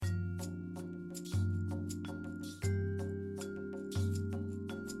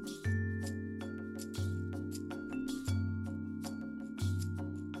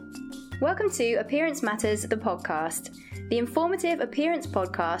Welcome to Appearance Matters, the podcast, the informative appearance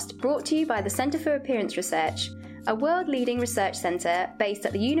podcast brought to you by the Centre for Appearance Research, a world-leading research centre based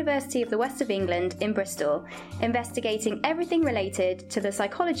at the University of the West of England in Bristol, investigating everything related to the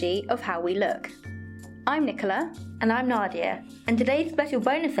psychology of how we look. I'm Nicola. And I'm Nadia, and today's special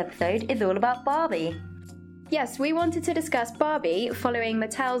bonus episode is all about Barbie. Yes, we wanted to discuss Barbie following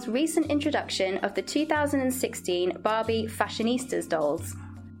Mattel's recent introduction of the 2016 Barbie Fashionistas dolls.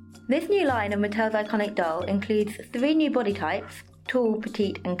 This new line of Mattel's iconic doll includes 3 new body types, tall,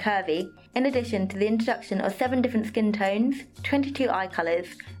 petite and curvy, in addition to the introduction of 7 different skin tones, 22 eye colours,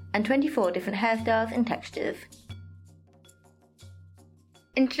 and 24 different hairstyles and textures.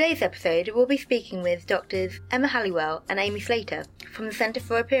 In today's episode, we'll be speaking with Drs. Emma Halliwell and Amy Slater from the Centre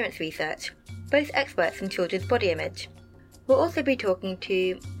for Appearance Research, both experts in children's body image. We'll also be talking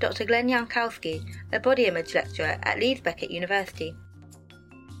to Dr. Glenn Jankowski, a body image lecturer at Leeds Beckett University.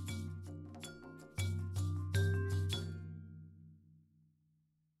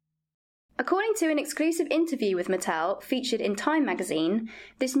 According to an exclusive interview with Mattel featured in Time magazine,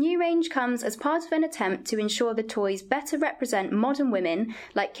 this new range comes as part of an attempt to ensure the toys better represent modern women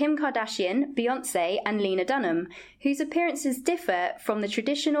like Kim Kardashian, Beyoncé and Lena Dunham, whose appearances differ from the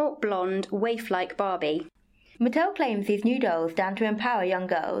traditional blonde, waif-like Barbie. Mattel claims these new dolls stand to empower young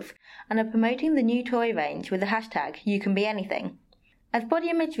girls and are promoting the new toy range with the hashtag #YouCanBeAnything. As body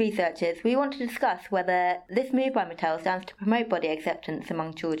image researchers, we want to discuss whether this move by Mattel stands to promote body acceptance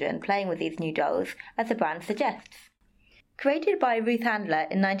among children playing with these new dolls, as the brand suggests. Created by Ruth Handler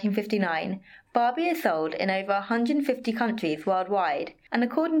in 1959, Barbie is sold in over 150 countries worldwide, and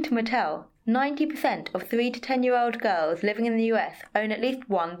according to Mattel, 90% of 3 to 10-year-old girls living in the US own at least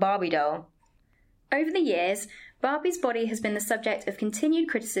one Barbie doll. Over the years, Barbie's body has been the subject of continued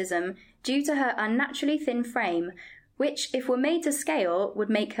criticism due to her unnaturally thin frame, which, if were made to scale, would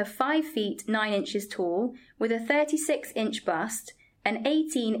make her 5 feet 9 inches tall, with a 36-inch bust, an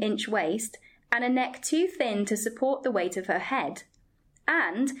 18-inch waist, and a neck too thin to support the weight of her head.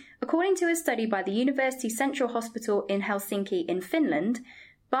 And, according to a study by the University Central Hospital in Helsinki in Finland,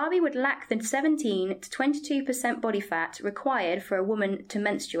 Barbie would lack the 17 to 22% body fat required for a woman to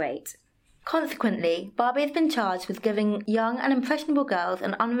menstruate. Consequently, Barbie has been charged with giving young and impressionable girls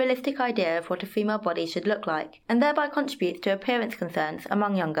an unrealistic idea of what a female body should look like, and thereby contributes to appearance concerns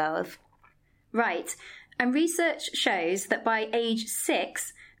among young girls. Right, and research shows that by age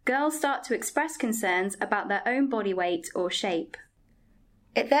 6, girls start to express concerns about their own body weight or shape.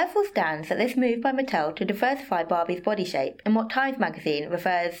 It therefore stands that this move by Mattel to diversify Barbie's body shape in what Times magazine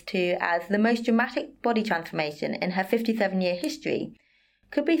refers to as the most dramatic body transformation in her 57-year history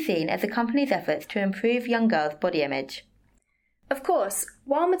could be seen as the company's efforts to improve young girls' body image. Of course,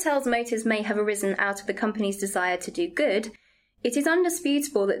 while Mattel's motives may have arisen out of the company's desire to do good, it is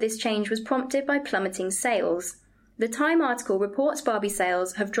undisputable that this change was prompted by plummeting sales. The Time article reports Barbie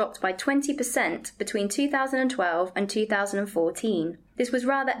sales have dropped by 20% between 2012 and 2014. This was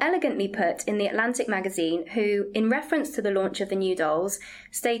rather elegantly put in The Atlantic magazine, who, in reference to the launch of the new dolls,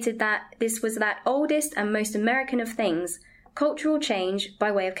 stated that this was that oldest and most American of things, cultural change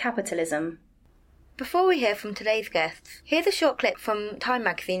by way of capitalism. Before we hear from today's guests, here's a short clip from Time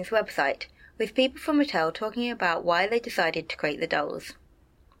magazine's website, with people from Mattel talking about why they decided to create the dolls.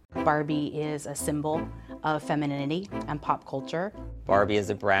 Barbie is a symbol of femininity and pop culture. Barbie as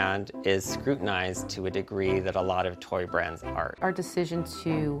a brand is scrutinized to a degree that a lot of toy brands aren't. Our decision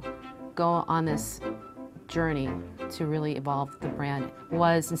to go on this journey to really evolve the brand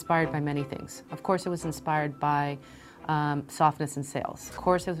was inspired by many things. Of course, it was inspired by softness in sales. Of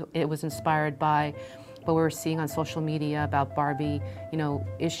course, it was inspired by what we were seeing on social media about Barbie. You know,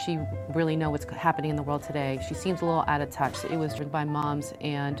 is she really know what's happening in the world today? She seems a little out of touch. It was driven by moms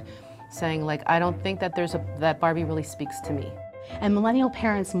and saying, like, I don't think that that Barbie really speaks to me. And millennial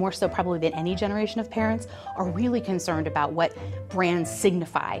parents, more so probably than any generation of parents, are really concerned about what brands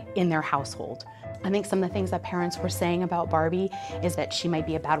signify in their household. I think some of the things that parents were saying about Barbie is that she might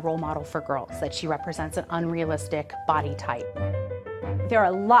be a bad role model for girls, that she represents an unrealistic body type. There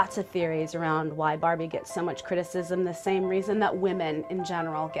are lots of theories around why Barbie gets so much criticism, the same reason that women in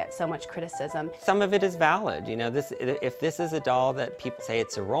general get so much criticism. Some of it is valid. You know, if this is a doll that people say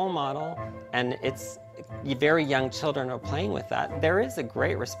it's a role model and it's very young children are playing with that, there is a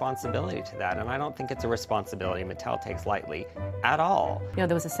great responsibility to that, and I don't think it's a responsibility Mattel takes lightly at all. You know,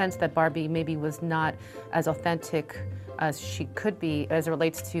 there was a sense that Barbie maybe was not as authentic as she could be as it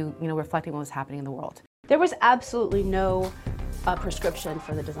relates to, you know, reflecting what was happening in the world. There was absolutely no a prescription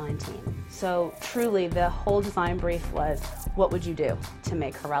for the design team. So truly the whole design brief was, what would you do to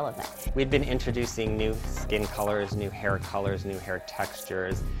make her relevant? We'd been introducing new skin colors, new hair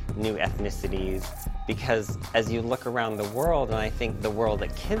textures, new ethnicities, because as you look around the world, and I think the world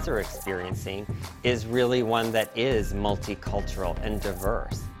that kids are experiencing is really one that is multicultural and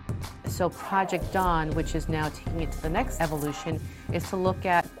diverse. So Project Dawn, which is now taking it to the next evolution, is to look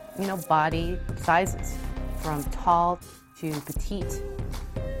at, body sizes, from tall to petite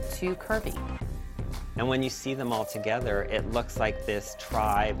to curvy. And when you see them all together, it looks like this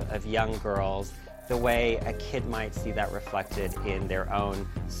tribe of young girls, the way a kid might see that reflected in their own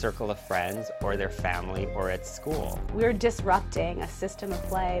circle of friends or their family or at school. We're disrupting a system of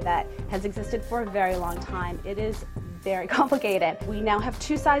play that has existed for a very long time. It is very complicated. We now have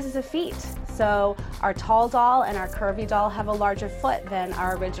 2 sizes of feet. So our tall doll and our curvy doll have a larger foot than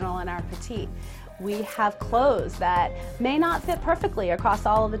our original and our petite. We have clothes that may not fit perfectly across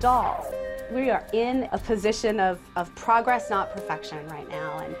all of the dolls. We are in a position of progress, not perfection right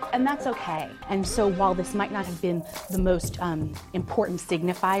now, and that's okay. And so while this might not have been the most important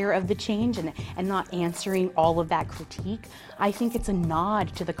signifier of the change and not answering all of that critique, I think it's a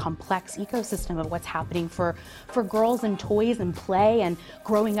nod to the complex ecosystem of what's happening for girls and toys and play and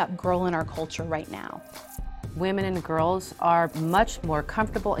growing up girl in our culture right now. Women and girls are much more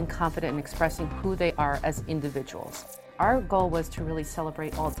comfortable and confident in expressing who they are as individuals. Our goal was to really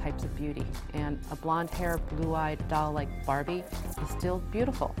celebrate all types of beauty, and a blonde-haired, blue-eyed doll like Barbie is still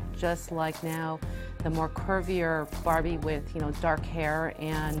beautiful. Just like now, the more curvier Barbie with, dark hair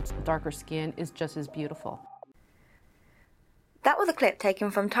and darker skin is just as beautiful. That was a clip taken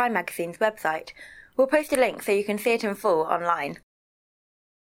from Time magazine's website. We'll post a link so you can see it in full online.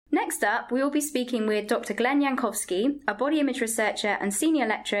 Next up, we will be speaking with Dr. Glenn Jankowski, a body image researcher and senior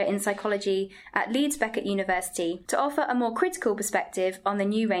lecturer in psychology at Leeds Beckett University, to offer a more critical perspective on the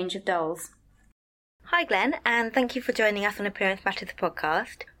new range of dolls. Hi Glenn, and thank you for joining us on Appearance Matters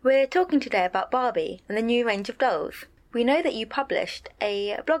podcast. We're talking today about Barbie and the new range of dolls. We know that you published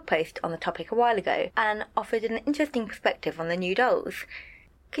a blog post on the topic a while ago and offered an interesting perspective on the new dolls.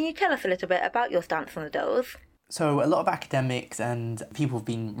 Can you tell us a little bit about your stance on the dolls? So a lot of academics and people have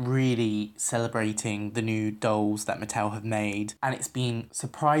been really celebrating the new dolls that Mattel have made, and it's been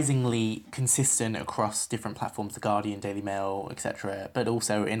surprisingly consistent across different platforms, The Guardian, Daily Mail, etc., but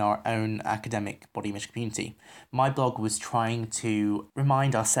also in our own academic body image community. My blog was trying to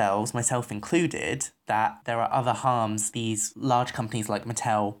remind ourselves, myself included, that there are other harms these large companies like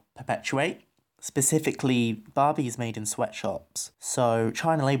Mattel perpetuate. Specifically, Barbie is made in sweatshops. So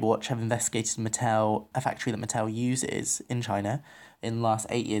China Labour Watch have investigated Mattel, a factory that Mattel uses in China, in the last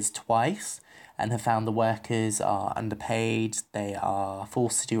 8 years twice, and have found the workers are underpaid, they are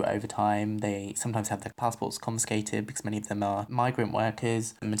forced to do overtime, they sometimes have their passports confiscated because many of them are migrant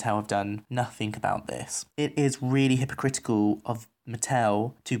workers, and Mattel have done nothing about this. It is really hypocritical of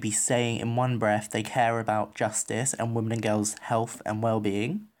Mattel to be saying in one breath they care about justice and women and girls' health and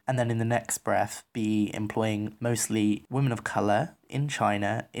well-being, and then in the next breath be employing mostly women of colour in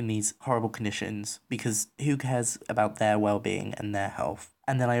China in these horrible conditions, because who cares about their well-being and their health?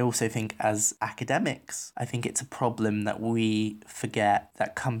 And then I also think as academics, I think it's a problem that we forget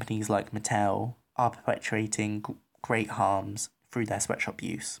that companies like Mattel are perpetuating great harms through their sweatshop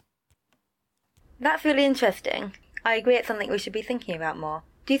use. That's really interesting. I agree it's something we should be thinking about more.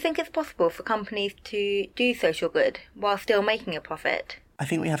 Do you think it's possible for companies to do social good while still making a profit? I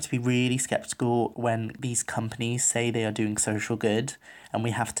think we have to be really sceptical when these companies say they are doing social good, and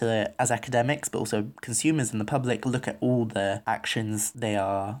we have to, as academics, but also consumers and the public, look at all the actions they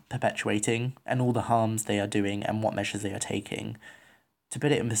are perpetuating and all the harms they are doing and what measures they are taking. To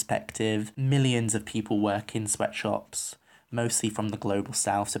put it in perspective, millions of people work in sweatshops, mostly from the global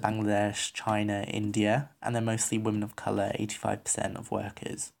south, so Bangladesh, China, India, and they're mostly women of colour, 85% of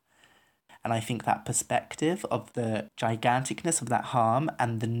workers. And I think that perspective of the giganticness of that harm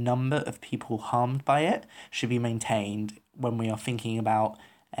and the number of people harmed by it should be maintained when we are thinking about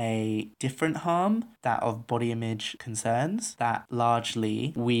a different harm, that of body image concerns, that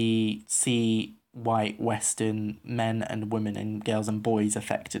largely we see white Western men and women and girls and boys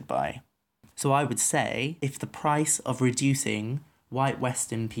affected by. So I would say if the price of reducing white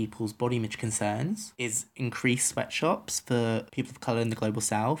Western people's body image concerns is increased sweatshops for people of colour in the global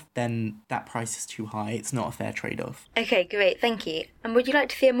south, then that price is too high. It's not a fair trade-off. Okay, great, thank you. And would you like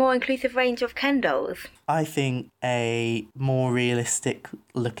to see a more inclusive range of Ken dolls? I think a more realistic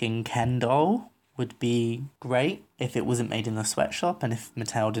looking Ken doll would be great if it wasn't made in a sweatshop and if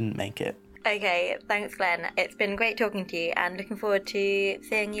Mattel didn't make it. Okay, thanks Glenn. It's been great talking to you and looking forward to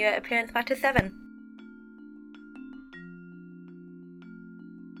seeing you at Appearance Matters 7.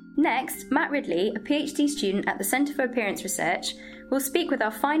 Next, Matt Ridley, a PhD student at the Centre for Appearance Research, will speak with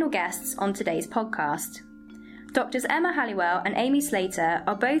our final guests on today's podcast. Doctors Emma Halliwell and Amy Slater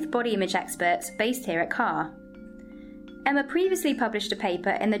are both body image experts based here at Carr. Emma previously published a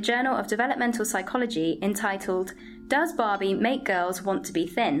paper in the Journal of Developmental Psychology entitled "Does Barbie Make Girls Want to Be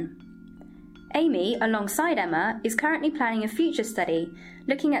Thin?" Amy, alongside Emma, is currently planning a future study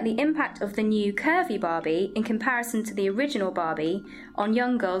looking at the impact of the new curvy Barbie in comparison to the original Barbie on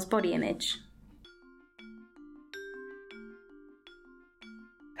young girls' body image.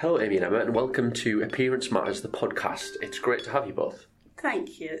 Hello Amy and Emma, and welcome to Appearance Matters, the podcast. It's great to have you both.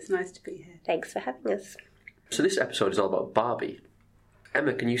 Thank you, it's nice to be here. Thanks for having us. So this episode is all about Barbie.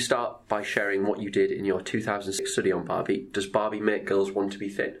 Emma, can you start by sharing what you did in your 2006 study on Barbie? Does Barbie make girls want to be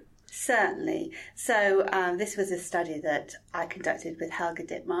thin? Certainly. So this was a study that I conducted with Helga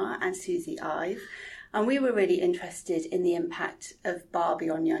Dittmar and Susie Ive, and we were really interested in the impact of Barbie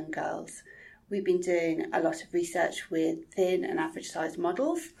on young girls. We've been doing a lot of research with thin and average sized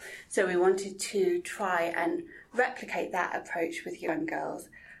models, so we wanted to try and replicate that approach with young girls.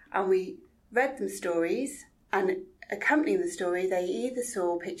 And we read them stories, and accompanying the story, they either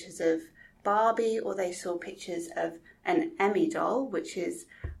saw pictures of Barbie or they saw pictures of an Emmy doll, which is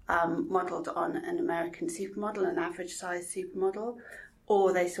modelled on an American supermodel, an average-sized supermodel,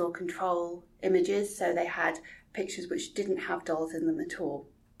 or they saw control images, so they had pictures which didn't have dolls in them at all.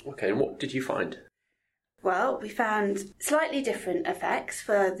 Okay, and what did you find? Well, we found slightly different effects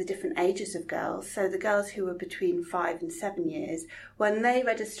for the different ages of girls. So the girls who were between 5 and 7 years, when they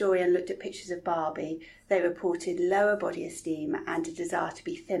read a story and looked at pictures of Barbie, they reported lower body esteem and a desire to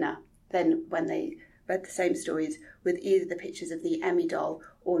be thinner than when they read the same stories with either the pictures of the Emmy doll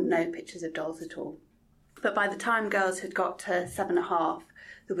or no pictures of dolls at all. But by the time girls had got to 7.5,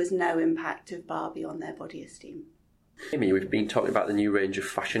 there was no impact of Barbie on their body esteem. Amy, we've been talking about the new range of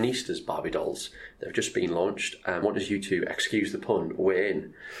fashionistas Barbie dolls. They've just been launched, and what does you two, excuse the pun, weigh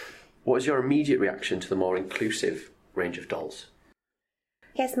in? What is your immediate reaction to the more inclusive range of dolls?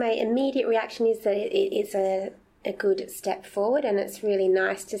 I guess my immediate reaction is that it's a good step forward, and it's really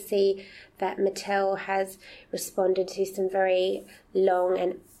nice to see that Mattel has responded to some very long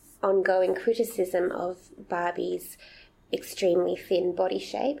and ongoing criticism of Barbie's extremely thin body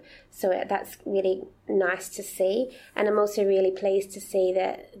shape. So that's really nice to see, and I'm also really pleased to see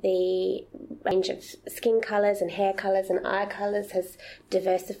that the range of skin colours and hair colours and eye colours has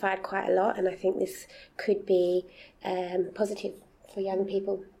diversified quite a lot, and I think this could be positive for young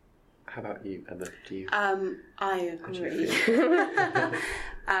people. How about you, Emma? Do you? I agree.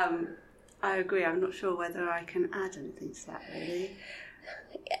 I agree. I'm not sure whether I can add anything to that, really.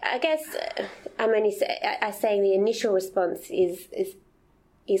 I guess I'm only saying the initial response is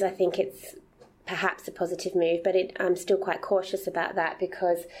I think it's perhaps a positive move, but I'm still quite cautious about that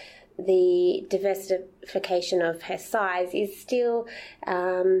because the diversification of her size is still,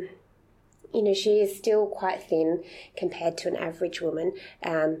 she is still quite thin compared to an average woman.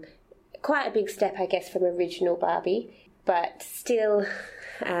 Quite a big step, I guess, from original Barbie, but still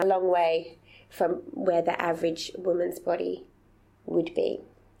a long way from where the average woman's body would be.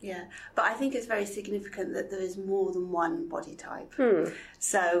 Yeah, but I think it's very significant that there is more than one body type.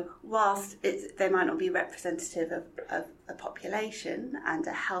 So whilst they might not be representative of a population and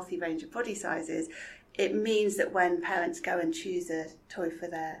a healthy range of body sizes, it means that when parents go and choose a toy for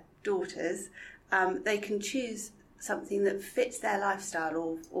their daughters, they can choose something that fits their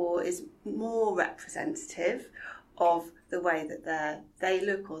lifestyle or is more representative of the way that they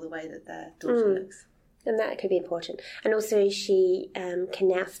look or the way that their daughter looks. And that could be important. And also she can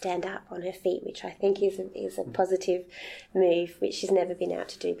now stand up on her feet, which I think is a positive move, which she's never been able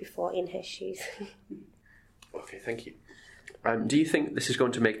to do before in her shoes. Okay, thank you. Do you think this is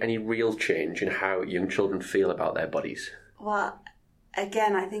going to make any real change in how young children feel about their bodies? Well,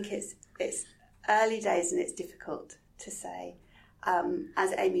 again, I think it's early days and it's difficult to say.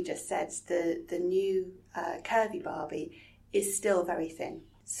 As Amy just said, the new curvy Barbie is still very thin.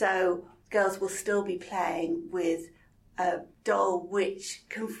 So girls will still be playing with a doll which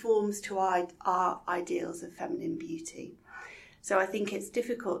conforms to our ideals of feminine beauty. So I think it's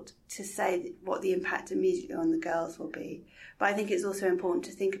difficult to say what the impact immediately on the girls will be. But I think it's also important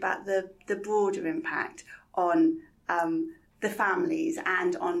to think about the broader impact on the families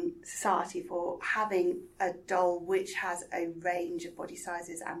and on society for having a doll which has a range of body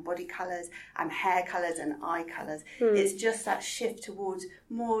sizes and body colours and hair colours and eye colours. It's just that shift towards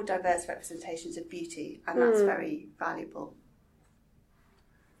more diverse representations of beauty, and that's very valuable.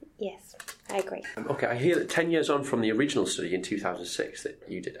 Yes, I agree. Okay, I hear that 10 years on from the original study in 2006 that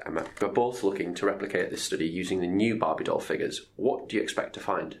you did, Emma, we're both looking to replicate this study using the new Barbie doll figures. What do you expect to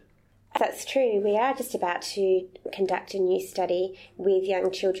find? That's true. We are just about to conduct a new study with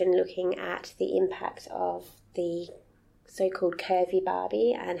young children looking at the impact of the so-called curvy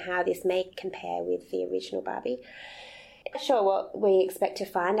Barbie and how this may compare with the original Barbie. Not sure what we expect to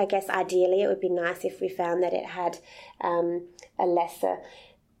find. I guess ideally it would be nice if we found that it had a lesser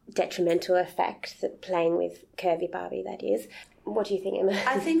detrimental effect that playing with curvy Barbie, that is. What do you think, Emma?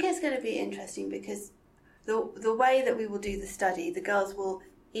 I think it's going to be interesting because the way that we will do the study, the girls will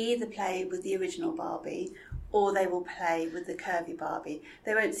either play with the original Barbie or they will play with the curvy Barbie.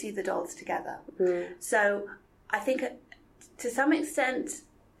 They won't see the dolls together. So I think to some extent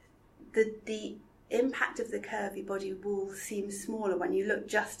the impact of the curvy body will seem smaller when you look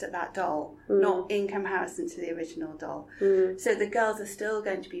just at that doll, not in comparison to the original doll. So the girls are still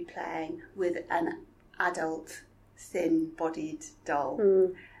going to be playing with an adult, thin-bodied doll.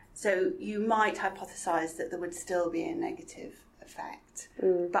 So you might hypothesise that there would still be a negative effect,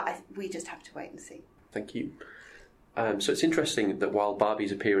 but we just have to wait and see. Thank you. So it's interesting that while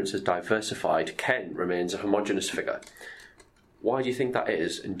Barbie's appearance has diversified, Ken remains a homogenous figure. Why do you think that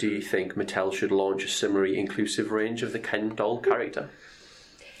is, and do you think Mattel should launch a similarly inclusive range of the Ken doll character?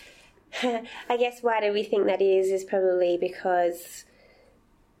 I guess why do we think that is probably because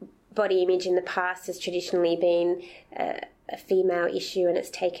body image in the past has traditionally been a female issue, and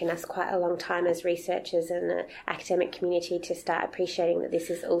it's taken us quite a long time as researchers and the academic community to start appreciating that this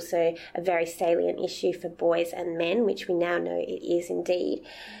is also a very salient issue for boys and men, which we now know it is indeed.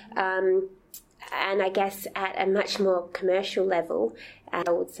 And I guess at a much more commercial level, I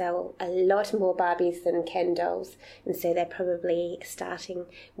would sell a lot more Barbies than Ken dolls, and so they're probably starting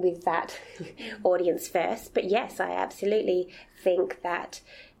with that audience first. But yes, I absolutely think that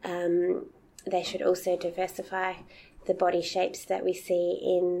they should also diversify the body shapes that we see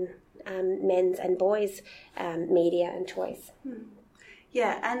in men's and boys' media and toys.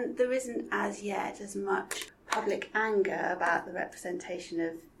 Yeah, and there isn't as yet as much public anger about the representation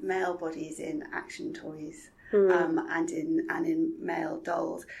of male bodies in action toys and in male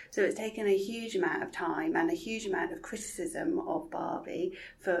dolls. So it's taken a huge amount of time and a huge amount of criticism of Barbie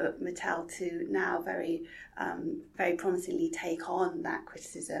for Mattel to now very promisingly take on that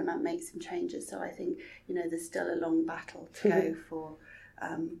criticism and make some changes. So I think there's still a long battle to go for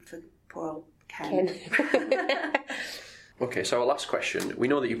poor old Ken. Okay, so our last question. We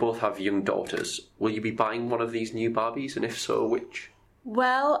know that you both have young daughters. Will you be buying one of these new Barbies, and if so, which?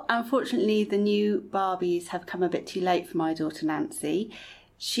 Well, unfortunately, the new Barbies have come a bit too late for my daughter Nancy.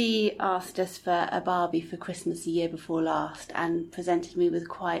 She asked us for a Barbie for Christmas the year before last and presented me with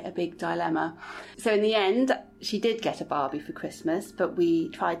quite a big dilemma. So in the end, she did get a Barbie for Christmas, but we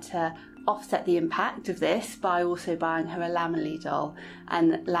tried to offset the impact of this by also buying her a Lamely doll.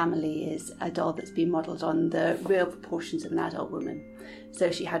 And Lamely is a doll that's been modelled on the real proportions of an adult woman.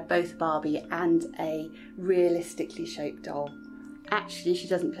 So she had both Barbie and a realistically shaped doll. Actually, she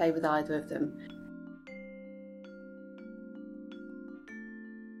doesn't play with either of them.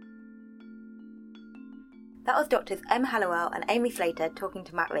 That was Doctors Emma Hallowell and Amy Slater talking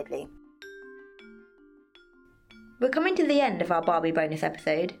to Matt Ridley. We're coming to the end of our Barbie bonus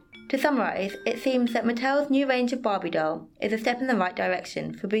episode. To summarise, it seems that Mattel's new range of Barbie doll is a step in the right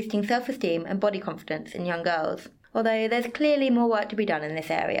direction for boosting self-esteem and body confidence in young girls, although there's clearly more work to be done in this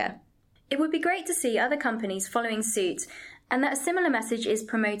area. It would be great to see other companies following suit, and that a similar message is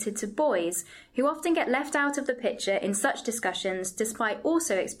promoted to boys, who often get left out of the picture in such discussions despite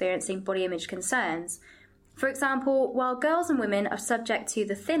also experiencing body image concerns. For example, while girls and women are subject to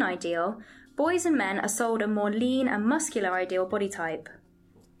the thin ideal, boys and men are sold a more lean and muscular ideal body type.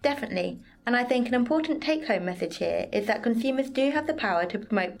 Definitely, and I think an important take-home message here is that consumers do have the power to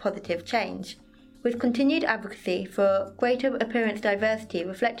promote positive change. With continued advocacy for greater appearance diversity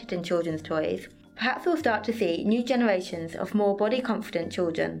reflected in children's toys, perhaps we'll start to see new generations of more body-confident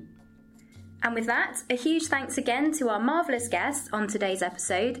children. And with that, a huge thanks again to our marvellous guests on today's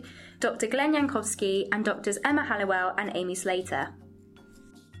episode, Dr. Glenn Jankowski and Drs. Emma Hallowell and Amy Slater.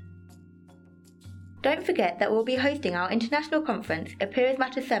 Don't forget that we'll be hosting our international conference, Appearance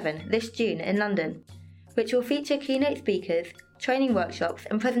Matters 7, this June in London, which will feature keynote speakers, training workshops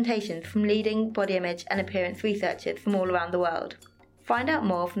and presentations from leading body image and appearance researchers from all around the world. Find out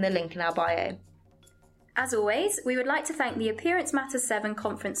more from the link in our bio. As always, we would like to thank the Appearance Matters 7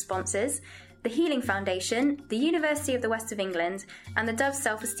 conference sponsors, the Healing Foundation, the University of the West of England and the Dove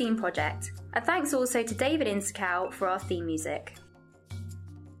Self-Esteem Project. And thanks also to David Inskow for our theme music.